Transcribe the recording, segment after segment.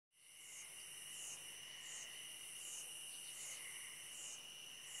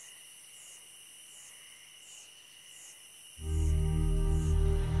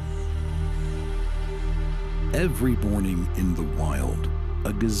Every morning in the wild,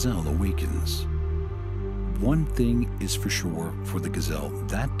 a gazelle awakens. One thing is for sure for the gazelle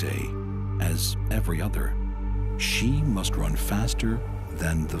that day, as every other. She must run faster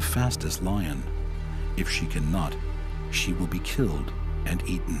than the fastest lion. If she cannot, she will be killed and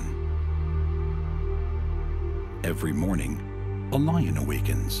eaten. Every morning, a lion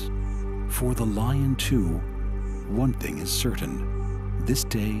awakens. For the lion too, one thing is certain. This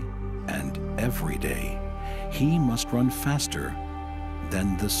day and every day, he must run faster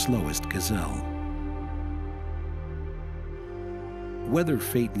than the slowest gazelle. Whether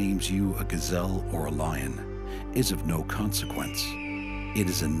fate names you a gazelle or a lion is of no consequence. It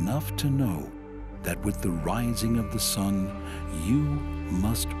is enough to know that with the rising of the sun, you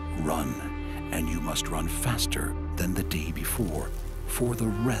must run, and you must run faster than the day before for the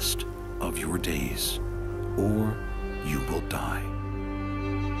rest of your days, or you will die.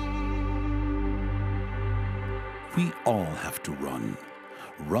 We all have to run.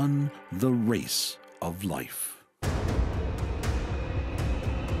 Run the race of life.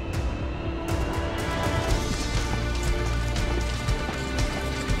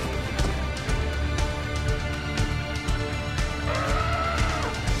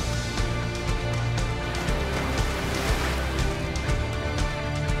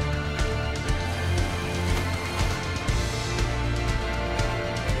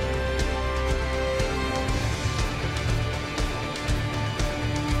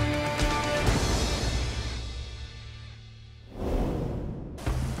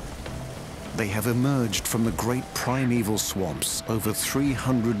 They have emerged from the great primeval swamps over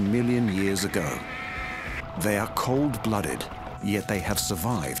 300 million years ago. They are cold-blooded, yet they have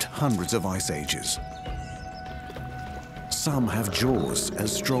survived hundreds of ice ages. Some have jaws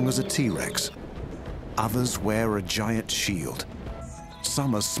as strong as a T-Rex. Others wear a giant shield.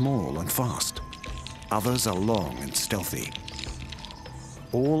 Some are small and fast. Others are long and stealthy.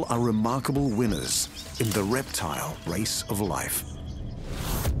 All are remarkable winners in the reptile race of life.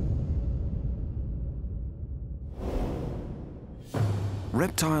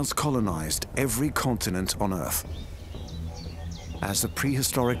 Reptiles colonized every continent on Earth. As the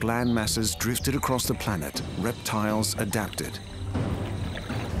prehistoric land masses drifted across the planet, reptiles adapted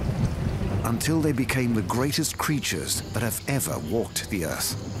until they became the greatest creatures that have ever walked the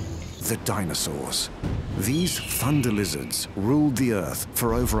Earth, the dinosaurs. These thunder lizards ruled the Earth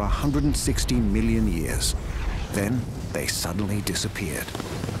for over 160 million years. Then they suddenly disappeared,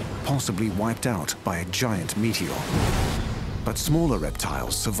 possibly wiped out by a giant meteor. But smaller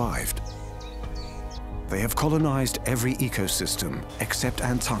reptiles survived. They have colonized every ecosystem except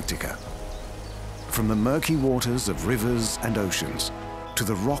Antarctica. From the murky waters of rivers and oceans to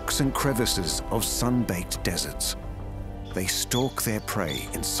the rocks and crevices of sun-baked deserts, they stalk their prey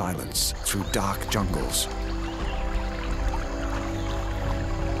in silence through dark jungles.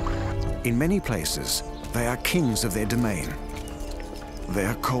 In many places, they are kings of their domain. They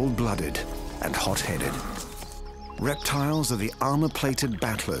are cold-blooded and hot-headed. Reptiles are the armor-plated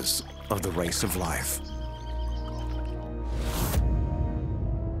battlers of the race of life.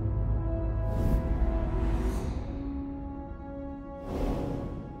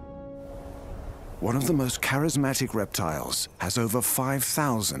 One of the most charismatic reptiles has over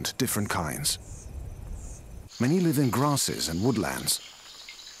 5,000 different kinds. Many live in grasses and woodlands,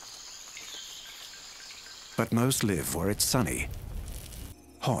 but most live where it's sunny,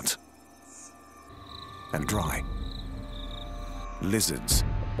 hot, and dry. Lizards.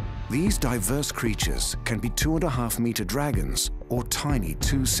 These diverse creatures can be 2.5-meter dragons or tiny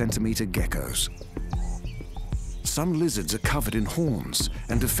 2-centimeter geckos. Some lizards are covered in horns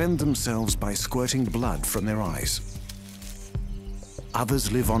and defend themselves by squirting blood from their eyes.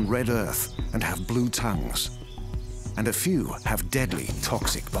 Others live on red earth and have blue tongues. And a few have deadly,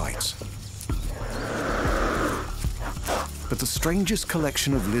 toxic bites. But the strangest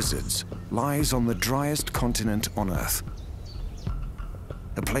collection of lizards lies on the driest continent on Earth.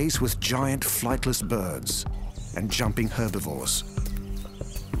 A place with giant flightless birds and jumping herbivores.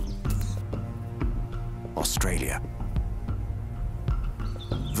 Australia.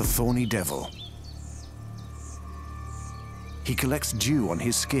 The thorny devil. He collects dew on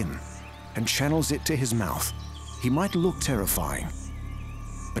his skin and channels it to his mouth. He might look terrifying,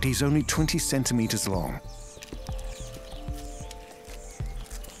 but he's only 20 centimeters long.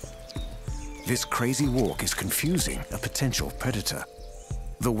 This crazy walk is confusing a potential predator.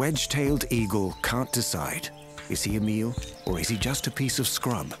 The wedge-tailed eagle can't decide. Is he a meal, or is he just a piece of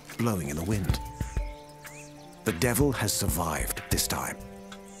scrub blowing in the wind? The devil has survived this time.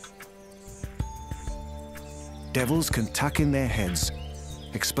 Devils can tuck in their heads,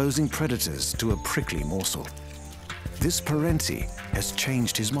 exposing predators to a prickly morsel. this parenti has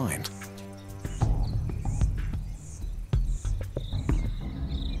changed his mind.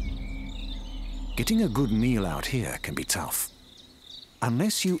 Getting a good meal out here can be tough.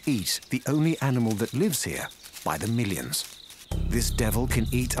 Unless you eat the only animal that lives here by the millions. This devil can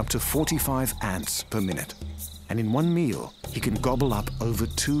eat up to 45 ants per minute. And in one meal, he can gobble up over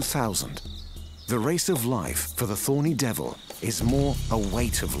 2,000. The race of life for the thorny devil is more a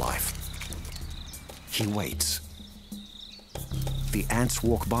weight of life. He waits. The ants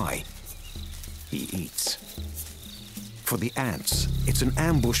walk by. He eats. For the ants, it's an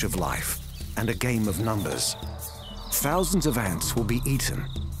ambush of life and a game of numbers. Thousands of ants will be eaten,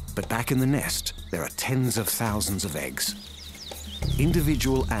 but back in the nest, there are tens of thousands of eggs.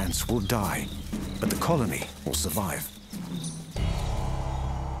 Individual ants will die, but the colony will survive.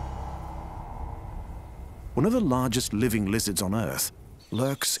 One of the largest living lizards on Earth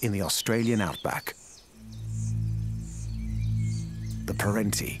lurks in the Australian outback. The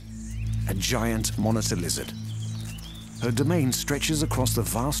parenti, a giant monitor lizard. Her domain stretches across the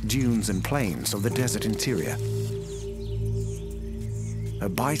vast dunes and plains of the desert interior. Her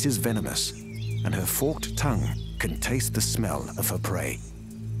bite is venomous, and her forked tongue can taste the smell of her prey.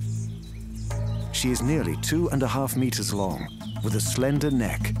 She is nearly 2.5 meters long, with a slender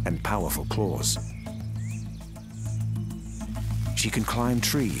neck and powerful claws. She can climb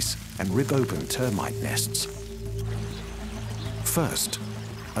trees and rip open termite nests. First,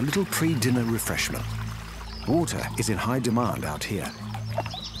 a little pre-dinner refreshment. Water is in high demand out here.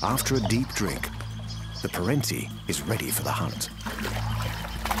 After a deep drink, the parenti is ready for the hunt.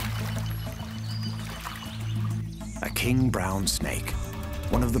 A king brown snake,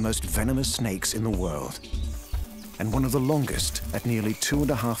 one of the most venomous snakes in the world, and one of the longest at nearly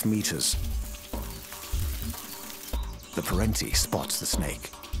 2.5 meters. The parenti spots the snake.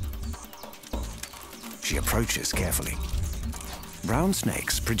 She approaches carefully. Brown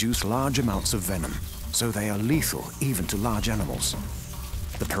snakes produce large amounts of venom, so they are lethal even to large animals.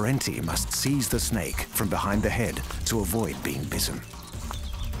 The parenti must seize the snake from behind the head to avoid being bitten.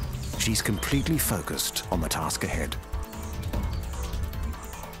 She's completely focused on the task ahead.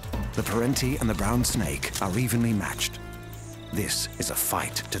 The parenti and the brown snake are evenly matched. This is a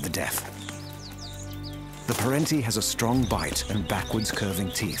fight to the death. The parenti has a strong bite and backwards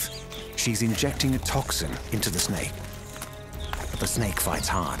curving teeth. She's injecting a toxin into the snake. But the snake fights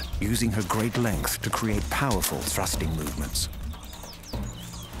hard, using her great length to create powerful thrusting movements.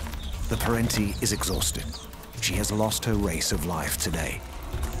 The parenti is exhausted. She has lost her race of life today.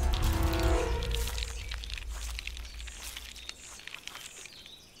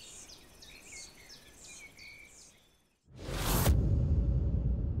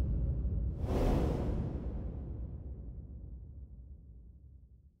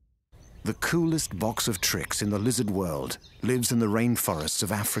 The coolest box of tricks in the lizard world lives in the rainforests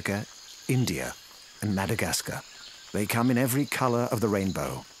of Africa, India, and Madagascar. They come in every color of the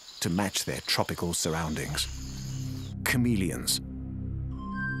rainbow to match their tropical surroundings. Chameleons.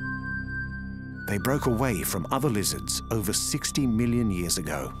 They broke away from other lizards over 60 million years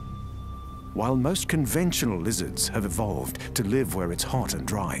ago. While most conventional lizards have evolved to live where it's hot and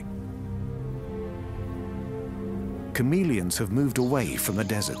dry, chameleons have moved away from the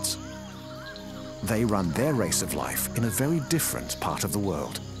deserts. They run their race of life in a very different part of the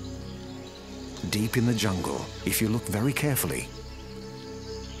world. Deep in the jungle, if you look very carefully,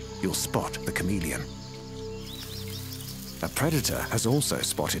 you'll spot the chameleon. A predator has also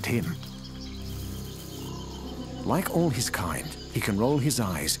spotted him. Like all his kind, he can roll his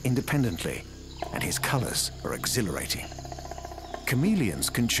eyes independently, and his colors are exhilarating. Chameleons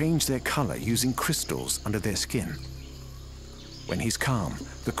can change their color using crystals under their skin. When he's calm,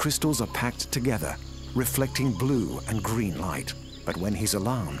 the crystals are packed together, reflecting blue and green light. But when he's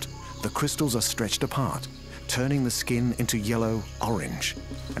alarmed, the crystals are stretched apart, turning the skin into yellow, orange,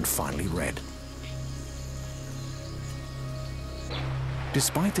 and finally red.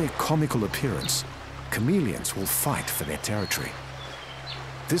 Despite their comical appearance, chameleons will fight for their territory.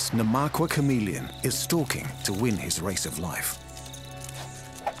 This Namakwa chameleon is stalking to win his race of life.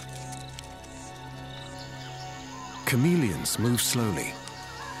 Chameleons move slowly,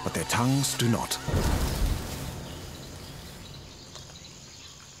 but their tongues do not.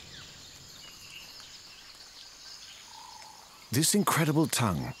 This incredible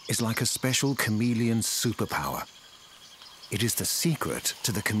tongue is like a special chameleon superpower. It is the secret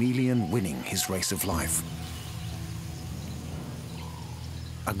to the chameleon winning his race of life.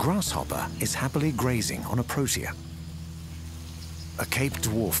 A grasshopper is happily grazing on a protea. A Cape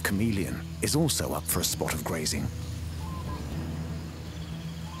dwarf chameleon is also up for a spot of grazing.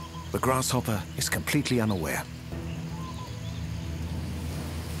 The grasshopper is completely unaware.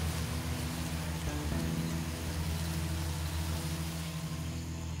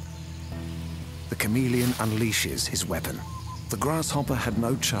 The chameleon unleashes his weapon. The grasshopper had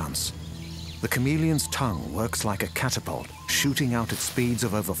no chance. The chameleon's tongue works like a catapult, shooting out at speeds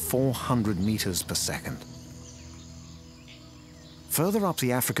of over 400 meters per second. Further up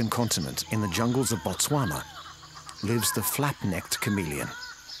the African continent, in the jungles of Botswana, lives the flap-necked chameleon.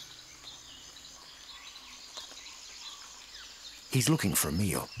 He's looking for a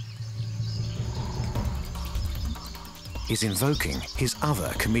meal. He's invoking his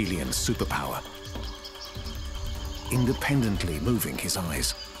other chameleon superpower, independently moving his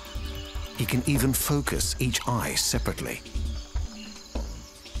eyes. He can even focus each eye separately.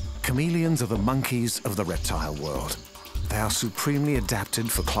 Chameleons are the monkeys of the reptile world. They are supremely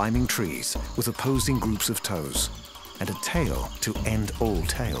adapted for climbing trees with opposing groups of toes and a tail to end all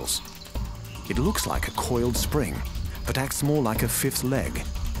tails. It looks like a coiled spring, but acts more like a fifth leg,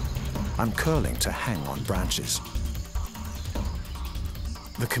 uncurling to hang on branches.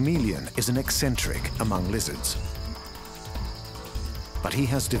 The chameleon is an eccentric among lizards, but he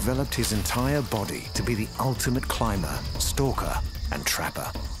has developed his entire body to be the ultimate climber, stalker, and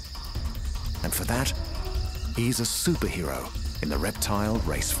trapper. And for that, he's a superhero in the reptile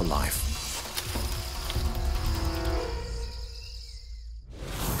race for life.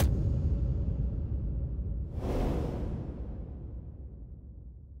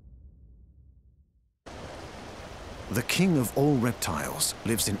 The king of all reptiles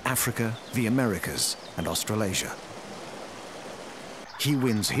lives in Africa, the Americas, and Australasia. He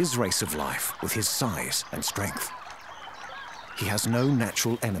wins his race of life with his size and strength. He has no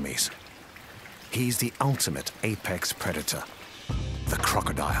natural enemies. He's the ultimate apex predator, the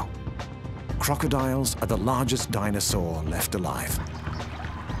crocodile. Crocodiles are the largest dinosaur left alive.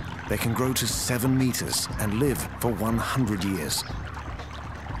 They can grow to 7 meters and live for 100 years.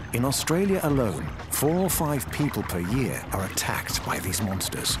 In Australia alone, 4 or 5 people per year are attacked by these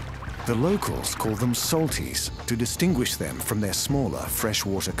monsters. The locals call them salties to distinguish them from their smaller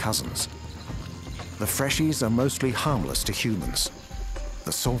freshwater cousins. The freshies are mostly harmless to humans.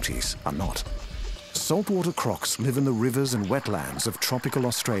 The salties are not. Saltwater crocs live in the rivers and wetlands of tropical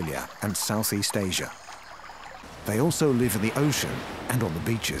Australia and Southeast Asia. They also live in the ocean and on the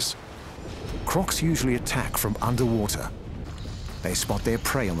beaches. Crocs usually attack from underwater. They spot their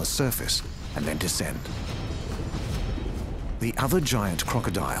prey on the surface and then descend. The other giant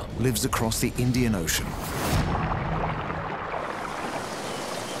crocodile lives across the Indian Ocean.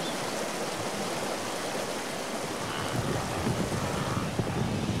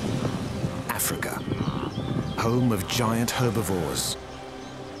 Africa, home of giant herbivores,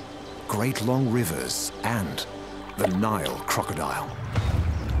 great long rivers, and the Nile crocodile.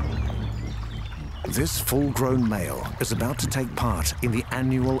 This full-grown male is about to take part in the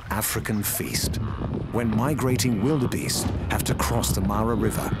annual African feast, when migrating wildebeest have to cross the Mara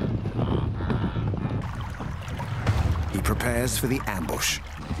River. He prepares for the ambush.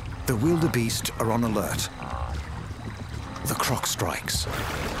 The wildebeest are on alert. The croc strikes.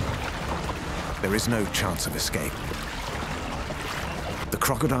 There is no chance of escape. The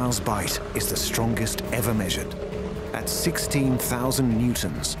crocodile's bite is the strongest ever measured. At 16,000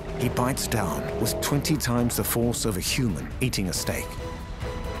 newtons, he bites down with 20 times the force of a human eating a steak.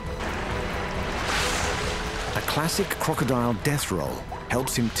 A classic crocodile death roll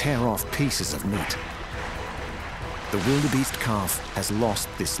helps him tear off pieces of meat. The wildebeest calf has lost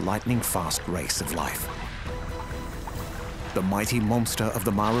this lightning-fast race of life. The mighty monster of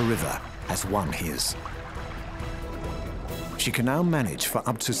the Mara River has won his. She can now manage for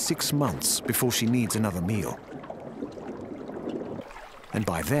up to 6 months before she needs another meal. And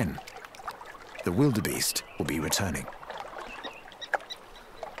by then, the wildebeest will be returning.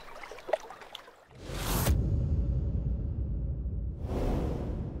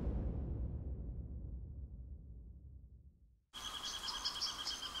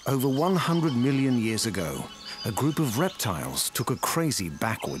 Over 100 million years ago, a group of reptiles took a crazy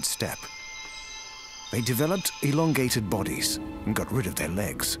backward step. They developed elongated bodies and got rid of their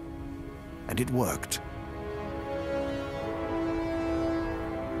legs. And it worked.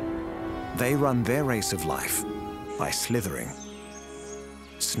 They run their race of life by slithering.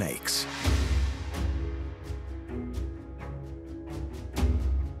 Snakes.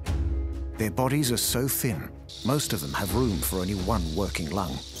 Their bodies are so thin, most of them have room for only one working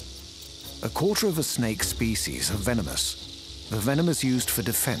lung. A quarter of a snake species are venomous. The venom is used for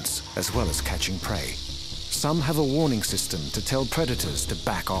defense as well as catching prey. Some have a warning system to tell predators to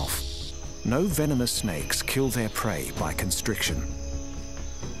back off. No venomous snakes kill their prey by constriction.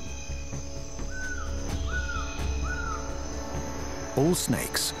 All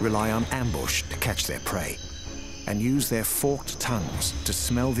snakes rely on ambush to catch their prey. and use their forked tongues to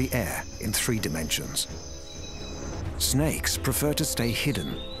smell the air in 3 dimensions. Snakes prefer to stay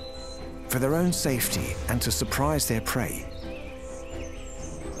hidden for their own safety and to surprise their prey.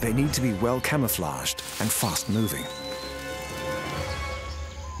 They need to be well camouflaged and fast-moving.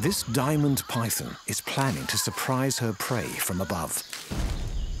 This diamond python is planning to surprise her prey from above.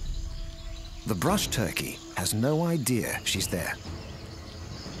 The brush turkey has no idea she's there.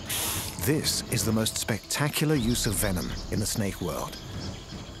 This is the most spectacular use of venom in the snake world.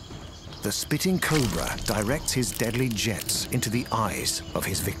 The spitting cobra directs his deadly jets into the eyes of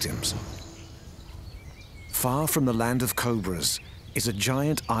his victims. Far from the land of cobras is a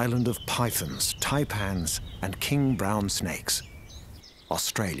giant island of pythons, taipans, and king brown snakes,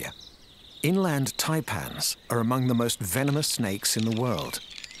 Australia. Inland taipans are among the most venomous snakes in the world.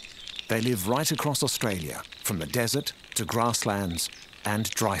 They live right across Australia, from the desert to grasslands and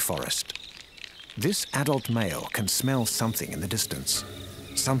dry forest. This adult male can smell something in the distance,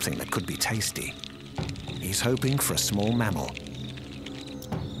 something that could be tasty. He's hoping for a small mammal.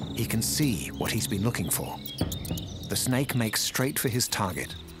 He can see what he's been looking for. The snake makes straight for his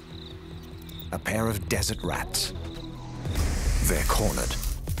target, a pair of desert rats. They're cornered.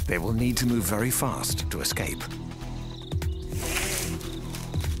 They will need to move very fast to escape.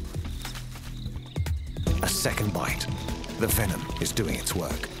 A second bite. The venom is doing its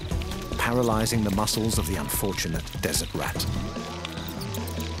work, paralyzing the muscles of the unfortunate desert rat.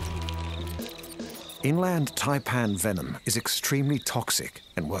 Inland taipan venom is extremely toxic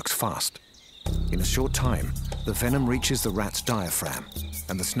and works fast. In a short time, the venom reaches the rat's diaphragm,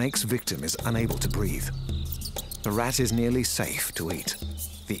 and the snake's victim is unable to breathe. The rat is nearly safe to eat.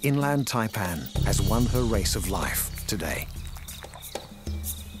 The inland taipan has won her race of life today.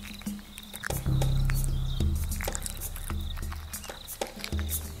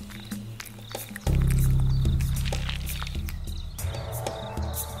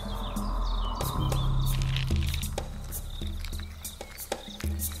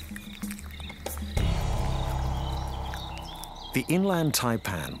 The inland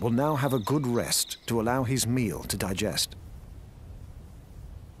taipan will now have a good rest to allow his meal to digest.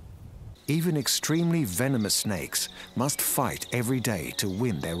 Even extremely venomous snakes must fight every day to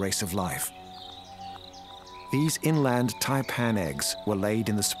win their race of life. These inland taipan eggs were laid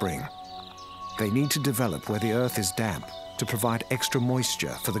in the spring. They need to develop where the earth is damp to provide extra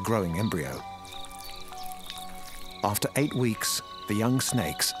moisture for the growing embryo. After 8 weeks, the young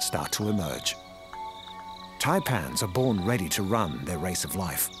snakes start to emerge. Taipans are born ready to run their race of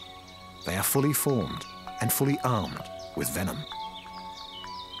life. They are fully formed and fully armed with venom.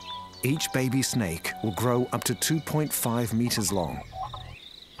 Each baby snake will grow up to 2.5 meters long.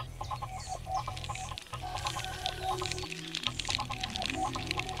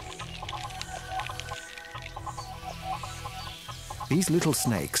 These little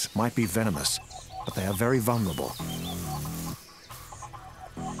snakes might be venomous, but they are very vulnerable.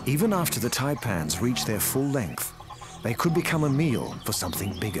 Even after the taipans reach their full length, they could become a meal for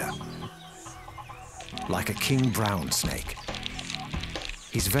something bigger, like a king brown snake.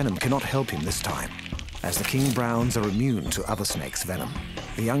 His venom cannot help him this time, as the king browns are immune to other snakes' venom.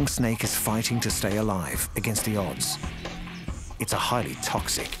 The young snake is fighting to stay alive against the odds. It's a highly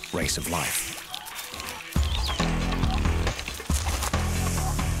toxic race of life.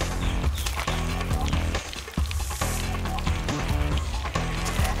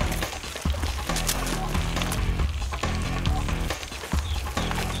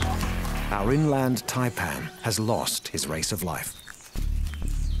 Our inland taipan has lost his race of life.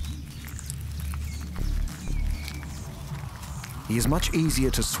 He is much easier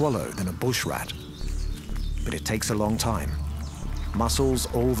to swallow than a bush rat, but it takes a long time. Muscles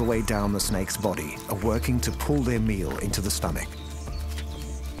all the way down the snake's body are working to pull their meal into the stomach.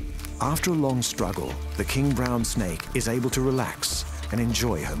 After a long struggle, the king brown snake is able to relax and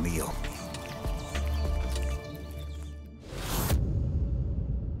enjoy her meal.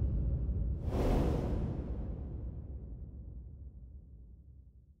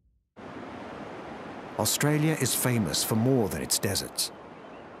 Australia is famous for more than its deserts.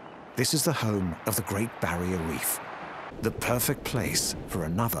 This is the home of the Great Barrier Reef, the perfect place for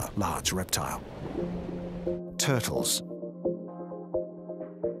another large reptile. Turtles.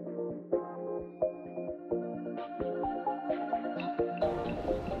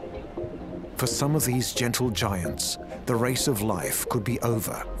 For some of these gentle giants, the race of life could be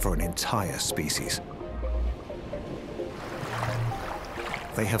over for an entire species.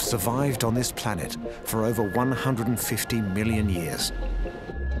 They have survived on this planet for over 150 million years.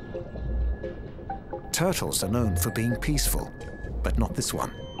 Turtles are known for being peaceful, but not this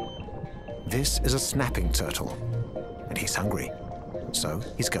one. This is a snapping turtle, and he's hungry. So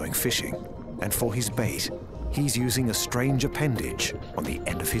he's going fishing, and for his bait, he's using a strange appendage on the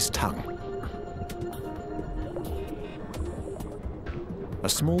end of his tongue. A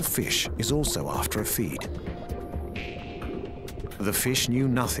small fish is also after a feed. The fish knew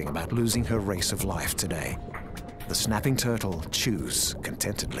nothing about losing her race of life today. The snapping turtle chews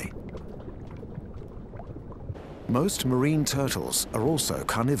contentedly. Most marine turtles are also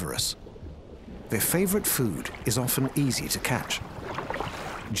carnivorous. Their favorite food is often easy to catch: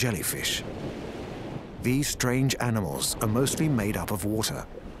 jellyfish. These strange animals are mostly made up of water.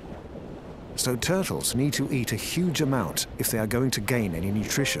 So turtles need to eat a huge amount if they are going to gain any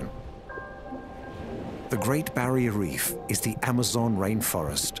nutrition. The Great Barrier Reef is the Amazon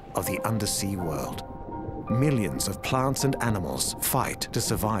rainforest of the undersea world. Millions of plants and animals fight to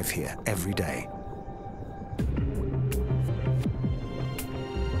survive here every day.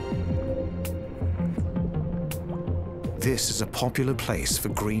 This is a popular place for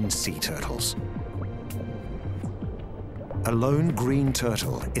green sea turtles. A lone green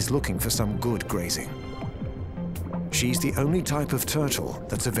turtle is looking for some good grazing. She's the only type of turtle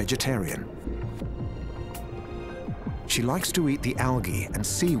that's a vegetarian. She likes to eat the algae and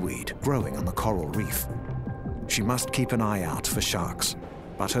seaweed growing on the coral reef. She must keep an eye out for sharks,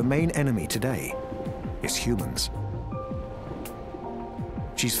 but her main enemy today is humans.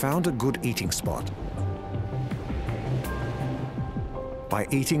 She's found a good eating spot. By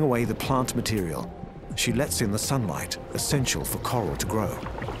eating away the plant material, she lets in the sunlight, essential for coral to grow.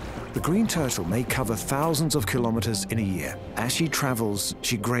 The green turtle may cover thousands of kilometers in a year. As she travels,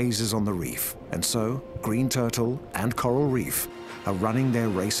 she grazes on the reef, and so green turtle and coral reef are running their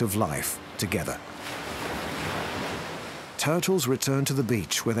race of life together. Turtles return to the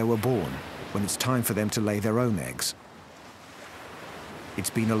beach where they were born when it's time for them to lay their own eggs. It's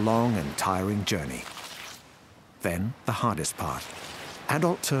been a long and tiring journey. Then the hardest part.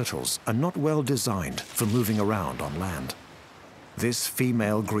 Adult turtles are not well designed for moving around on land. This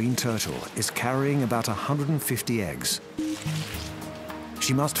female green turtle is carrying about 150 eggs.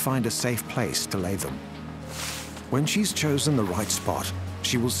 She must find a safe place to lay them. When she's chosen the right spot,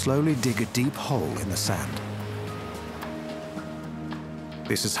 she will slowly dig a deep hole in the sand.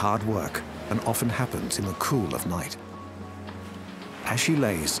 This is hard work and often happens in the cool of night. As she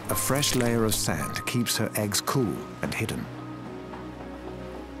lays, a fresh layer of sand keeps her eggs cool and hidden.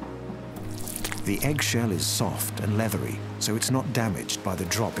 The eggshell is soft and leathery, so it's not damaged by the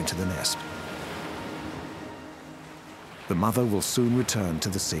drop into the nest. The mother will soon return to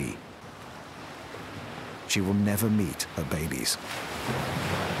the sea. She will never meet her babies.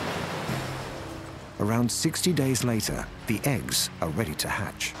 Around 60 days later, the eggs are ready to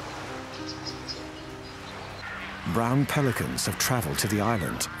hatch. Brown pelicans have traveled to the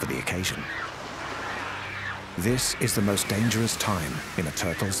island for the occasion. This is the most dangerous time in a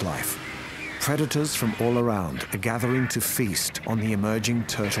turtle's life. Predators from all around are gathering to feast on the emerging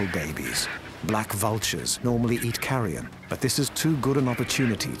turtle babies. Black vultures normally eat carrion, but this is too good an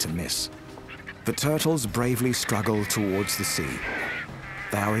opportunity to miss. The turtles bravely struggle towards the sea.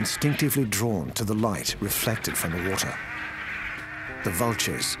 They are instinctively drawn to the light reflected from the water. The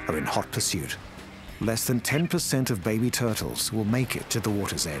vultures are in hot pursuit. Less than 10% of baby turtles will make it to the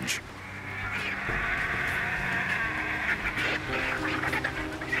water's edge.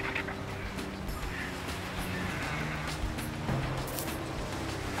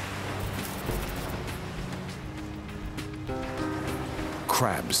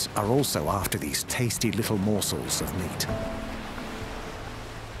 Crabs are also after these tasty little morsels of meat.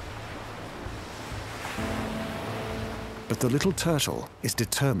 But the little turtle is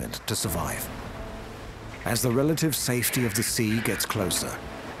determined to survive. As the relative safety of the sea gets closer,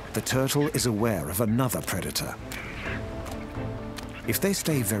 the turtle is aware of another predator. If they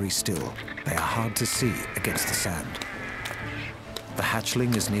stay very still, they are hard to see against the sand. The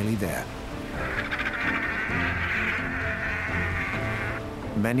hatchling is nearly there.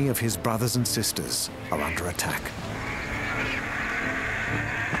 Many of his brothers and sisters are under attack.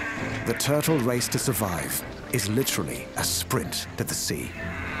 The turtle race to survive is literally a sprint to the sea.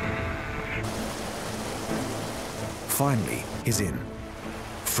 Finally, he's in.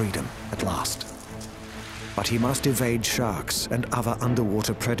 Freedom at last. But he must evade sharks and other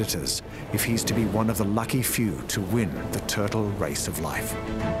underwater predators if he's to be one of the lucky few to win the turtle race of life.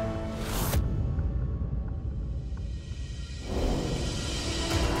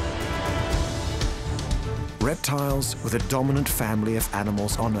 Reptiles were the dominant family of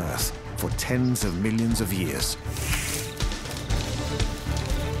animals on Earth for tens of millions of years.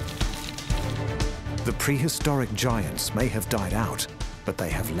 The prehistoric giants may have died out, but they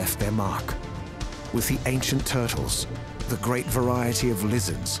have left their mark. with the ancient turtles, the great variety of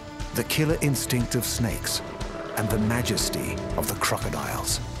lizards, the killer instinct of snakes, and the majesty of the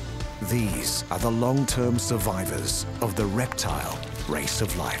crocodiles. These are the long-term survivors of the reptile race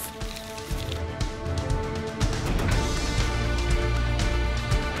of life.